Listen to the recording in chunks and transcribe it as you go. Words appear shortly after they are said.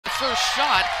first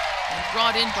shot and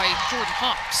brought in by Jordan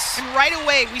Hobbs. And right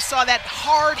away, we saw that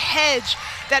hard hedge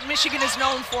that Michigan is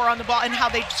known for on the ball and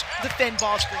how they defend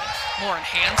ball screens. Lauren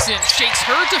Hansen shakes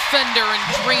her defender and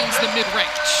drains the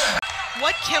mid-range.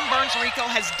 What Kim Burns-Rico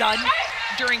has done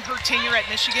during her tenure at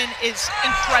Michigan is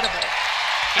incredible.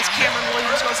 As Cameron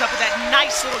Williams goes up with that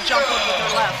nice little jump hook with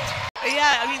her left.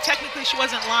 Yeah, I mean, technically she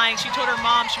wasn't lying. She told her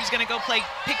mom she was going to go play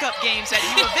pickup games at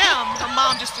U of M. Her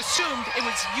mom just assumed it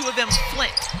was U of M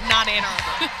Flint, not Ann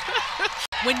Arbor.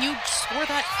 When you score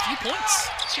that few points.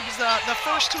 She was the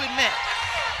first to admit.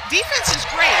 Defense is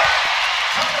great.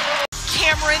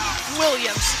 Cameron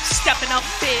Williams stepping up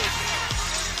big.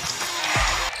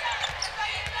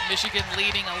 Michigan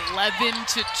leading 11-2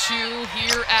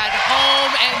 here at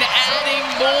home and adding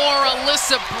more.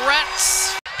 Alyssa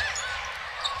Brett.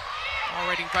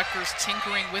 Already Rutgers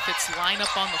tinkering with its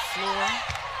lineup on the floor.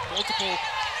 Multiple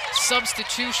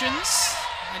substitutions.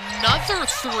 Another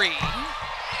three.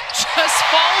 Just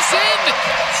falls in.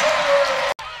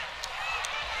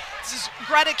 This is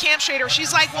Greta Kampschrader.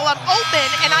 She's like, well, I'm open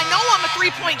and I know I'm a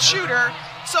three-point shooter.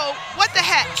 So what the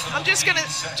heck? I'm just gonna.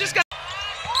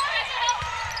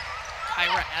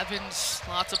 Kyra Evans,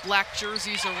 lots of black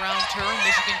jerseys around her.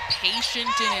 Michigan patient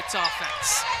in its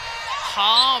offense.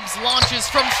 Hobbs launches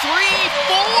from 3,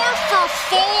 4 for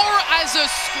 4 as a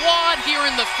squad here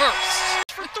in the first.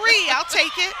 For 3, I'll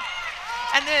take it.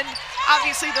 And then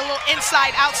obviously the little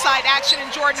inside-outside action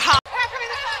in Jordan Hobbs.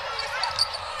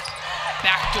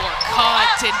 Backdoor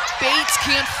cut and Bates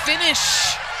can't finish.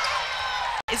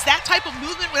 Is that type of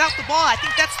movement without the ball? I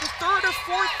think that's the 3rd or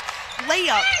 4th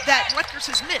layup that Rutgers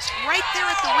has missed right there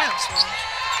at the rim.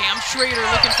 Kampschrader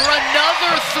looking for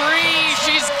another 3.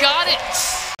 She's got it.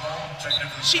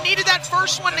 She needed that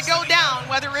first one to go down,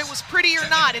 whether it was pretty or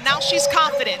not, and now she's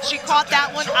confident. She caught that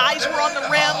one, eyes were on the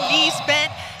rim, knees bent,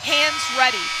 hands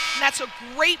ready. And that's a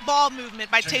great ball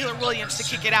movement by Taylor Williams to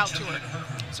kick it out to her.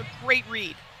 It's a great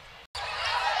read.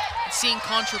 Seeing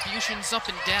contributions up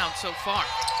and down so far.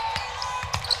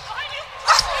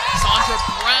 Sandra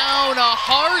Brown, a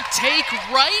hard take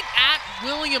right at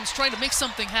Williams, trying to make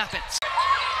something happen.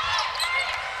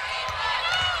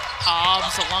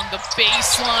 Hobbs along the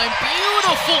baseline,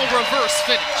 beautiful reverse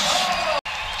finish.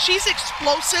 She's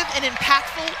explosive and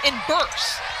impactful in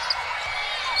bursts.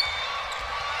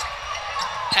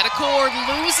 Petticord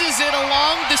loses it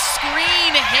along the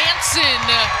screen. Hansen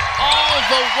all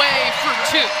the way for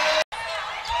 2.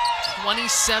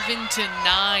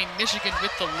 27-9, Michigan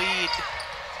with the lead.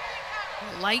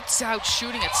 Lights out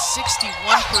shooting at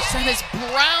 61% as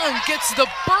Brown gets the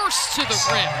burst to the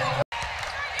rim.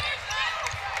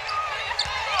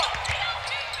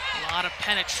 A lot of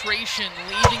penetration,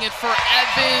 leaving it for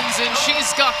Evans, and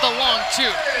she's got the long 2.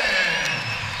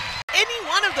 Any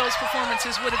one of those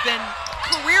performances would have been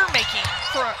career-making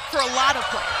for a lot of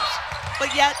players.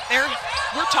 But yet,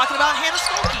 we're talking about Hannah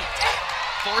Stolke.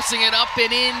 Forcing it up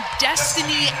and in,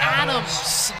 Destiny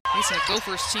Adams. It's a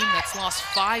Gophers team that's lost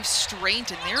 5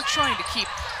 straight, and they're trying to keep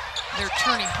their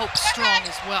turning hope strong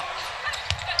as well.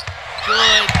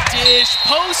 Good dish,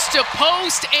 post to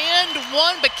post, and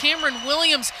 1, but Cameron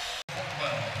Williams.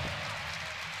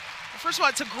 First of all,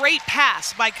 it's a great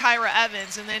pass by Kyra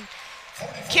Evans, and then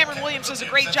Cameron Williams does a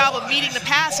great job of meeting the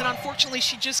pass, and unfortunately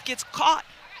she just gets caught.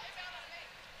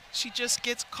 She just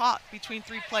gets caught between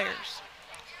 3 players.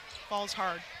 Falls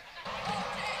hard.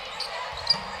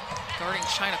 Guarding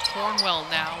China Cornwell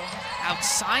now,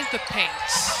 outside the paint.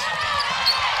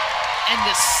 And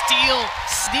the steal,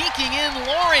 sneaking in,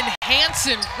 Lauren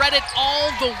Hansen read it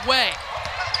all the way.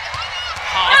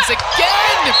 Hobbs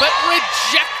again, but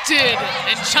rejected.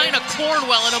 And China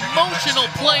Cornwell, an emotional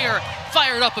player,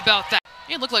 fired up about that.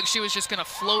 It looked like she was just gonna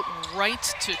float right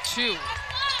to 2.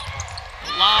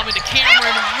 Lob into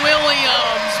Cameron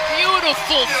Williams,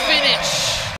 beautiful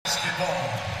finish.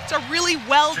 It's a really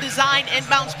well-designed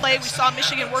inbounds play. We saw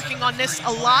Michigan working on this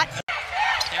a lot.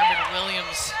 Cameron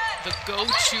Williams, the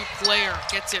go-to player,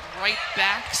 gets it right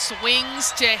back,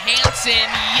 swings to Hansen,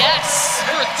 yes,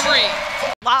 for 3.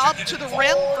 Lob to the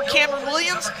rim for Cameron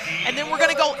Williams, and then we're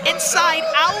gonna go inside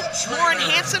out. Lauren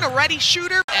Hansen, a ready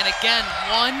shooter. And again,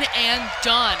 1 and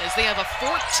done as they have a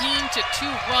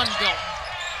 14-2 run going.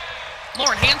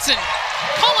 Lauren Hansen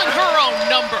calling her own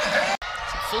number.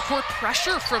 Full court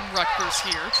pressure from Rutgers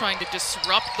here, trying to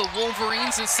disrupt the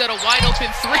Wolverines instead of wide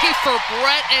open 3 for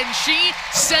Brett, and she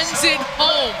sends it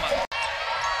home.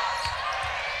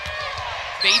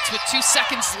 Bates with 2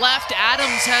 seconds left.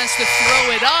 Adams has to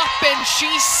throw it up, and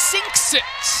she sinks it.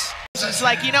 She's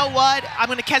like, you know what? I'm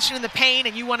going to catch it in the paint,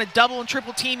 and you want to double and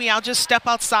triple team me, I'll just step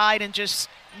outside and just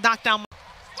knock down my...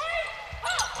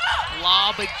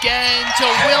 Lob again to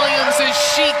Williams as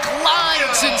she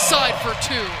outside for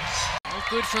two. No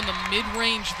good from the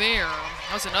mid-range there.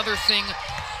 That was another thing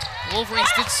Wolverines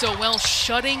did so well,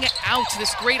 shutting out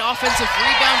this great offensive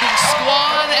rebounding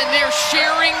squad, and they're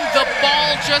sharing the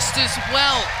ball just as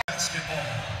well.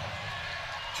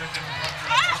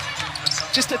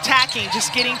 Just attacking,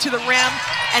 just getting to the rim.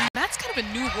 And that's kind of a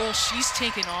new role she's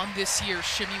taken on this year,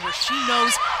 Shimmy, where she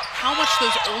knows how much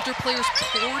those older players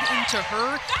poured into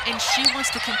her, and she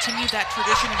wants to continue that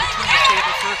tradition and return the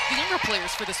favor for the younger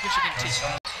players for this Michigan team.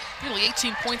 Nearly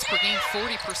 18 points per game,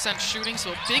 40% shooting,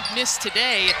 so a big miss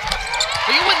today.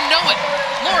 But you wouldn't know it.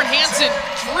 Lauren Hansen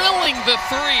drilling the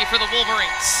three for the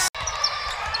Wolverines.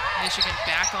 Michigan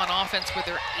back on offense with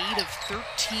their 8 of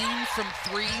 13 from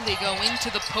three. They go into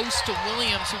the post to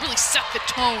Williams, who really set the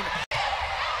tone.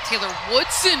 Taylor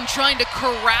Woodson trying to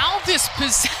corral this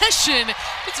possession.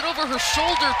 Gets it over her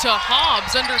shoulder to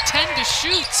Hobbs, under 10 to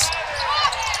shoot.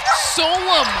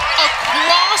 Solom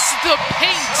across the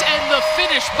paint, and the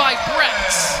finish by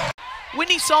Brett.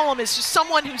 Whitney Solom is just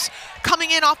someone who's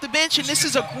coming in off the bench, and this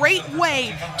is a great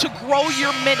way to grow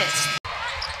your minutes.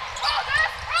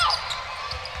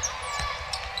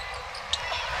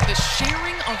 The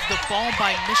sharing of the ball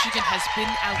by Michigan has been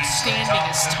outstanding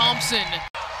as Thompson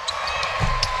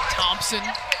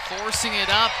forcing it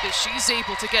up as she's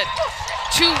able to get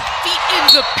 2 feet in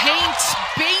the paint,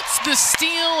 baits the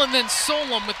steal, and then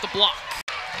Solom with the block.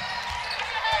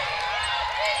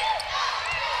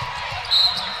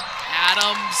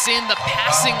 Adams in the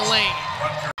passing lane.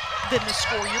 Then the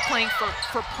score, you're playing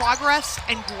for progress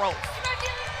and growth.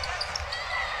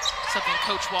 Something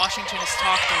Coach Washington has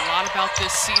talked a lot about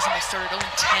this season. They started 0-10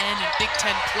 in Big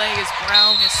Ten play as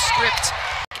Brown is stripped.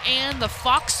 And the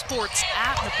Fox Sports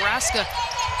at Nebraska,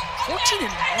 14-1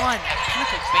 at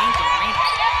Pinnacle Bank Arena.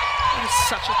 That is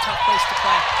such a tough place to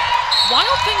play.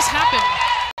 Wild things happen.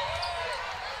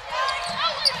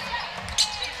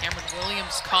 Cameron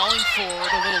Williams calling for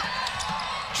it. A little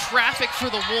traffic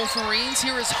for the Wolverines.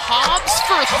 Here is Hobbs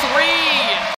for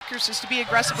three. Is to be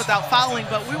aggressive without fouling,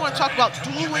 but we want to talk about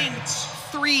dueling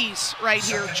threes right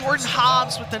here. Jordan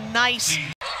Hobbs with a nice.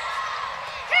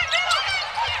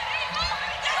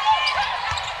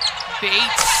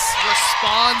 Bates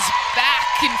responds back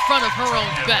in front of her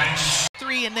own bench.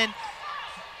 Three, and then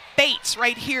Bates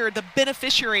right here, the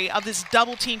beneficiary of this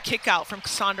double team kick out from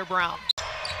Cassandra Brown.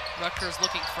 Rutgers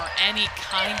looking for any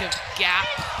kind of gap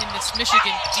in this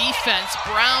Michigan defense.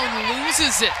 Brown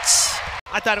loses it.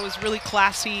 I thought it was really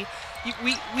classy.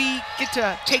 We get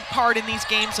to take part in these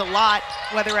games a lot,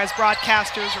 whether as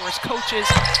broadcasters or as coaches.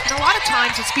 And a lot of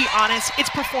times, let's be honest, it's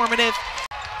performative.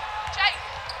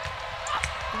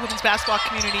 The women's basketball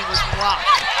community was rocked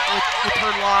with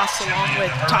her loss, along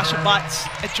with Tasha Butts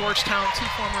at Georgetown, 2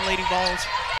 former Lady Vols.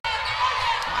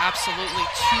 Absolutely,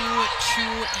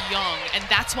 too young. And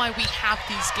that's why we have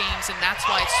these games, and that's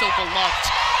why it's so beloved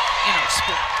in our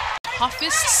sport.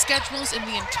 Toughest schedules in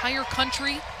the entire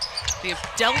country. They have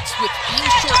dealt with being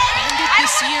short-handed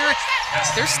this year.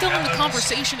 They're still in the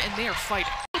conversation, and they are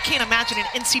fighting. I can't imagine an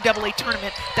NCAA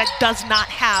tournament that does not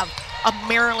have a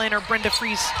Maryland or Brenda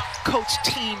Frese coach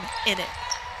team in it.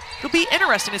 It'll be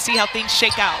interesting to see how things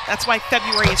shake out. That's why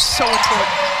February is so important.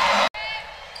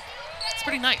 It's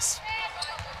pretty nice.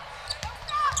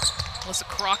 Melissa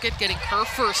Crockett getting her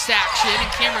first action,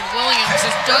 and Cameron Williams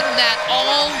has done that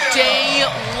all day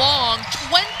long.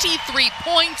 23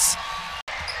 points.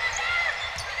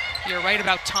 You're right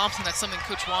about Thompson. That's something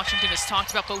Coach Washington has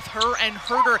talked about, both her and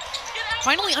Herder.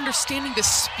 Finally understanding the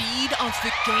speed of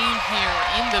the game here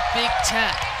in the Big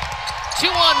Ten.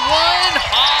 2-on-1,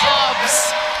 Hobbs.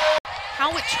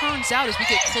 How it turns out as we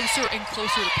get closer and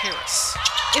closer to Paris.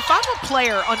 If I'm a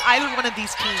player on either one of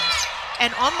these teams,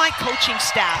 and on my coaching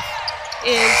staff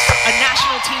is a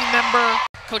national team member.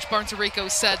 Coach Barnes-Arico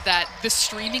said that the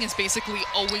streaming is basically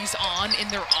always on in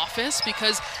their office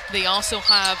because they also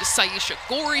have Saisha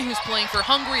Gori, who's playing for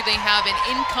Hungary. They have an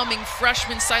incoming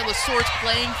freshman, Silas Swords,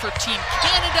 playing for Team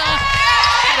Canada.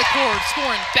 Petticord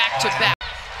scoring back-to-back.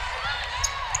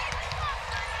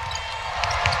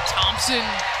 Thompson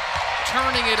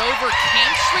turning it over.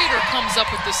 Cam Schrader comes up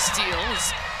with the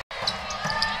steals.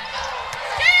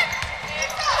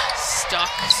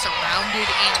 Stuck, surrounded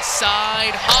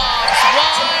inside. Hobbs,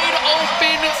 wide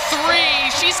open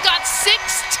three. She's got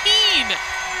 16.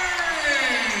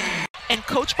 And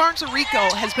Coach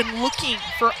Barnes-Arico has been looking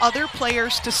for other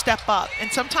players to step up.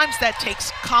 And sometimes that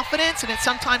takes confidence, and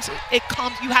sometimes it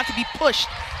comes, you have to be pushed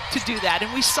to do that.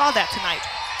 And we saw that tonight.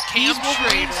 Cam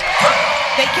Schrader.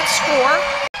 They can score.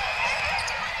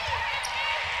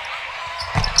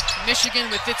 Michigan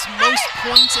with its most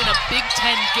points in a Big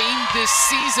Ten game this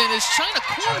season is China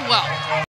Cornwell.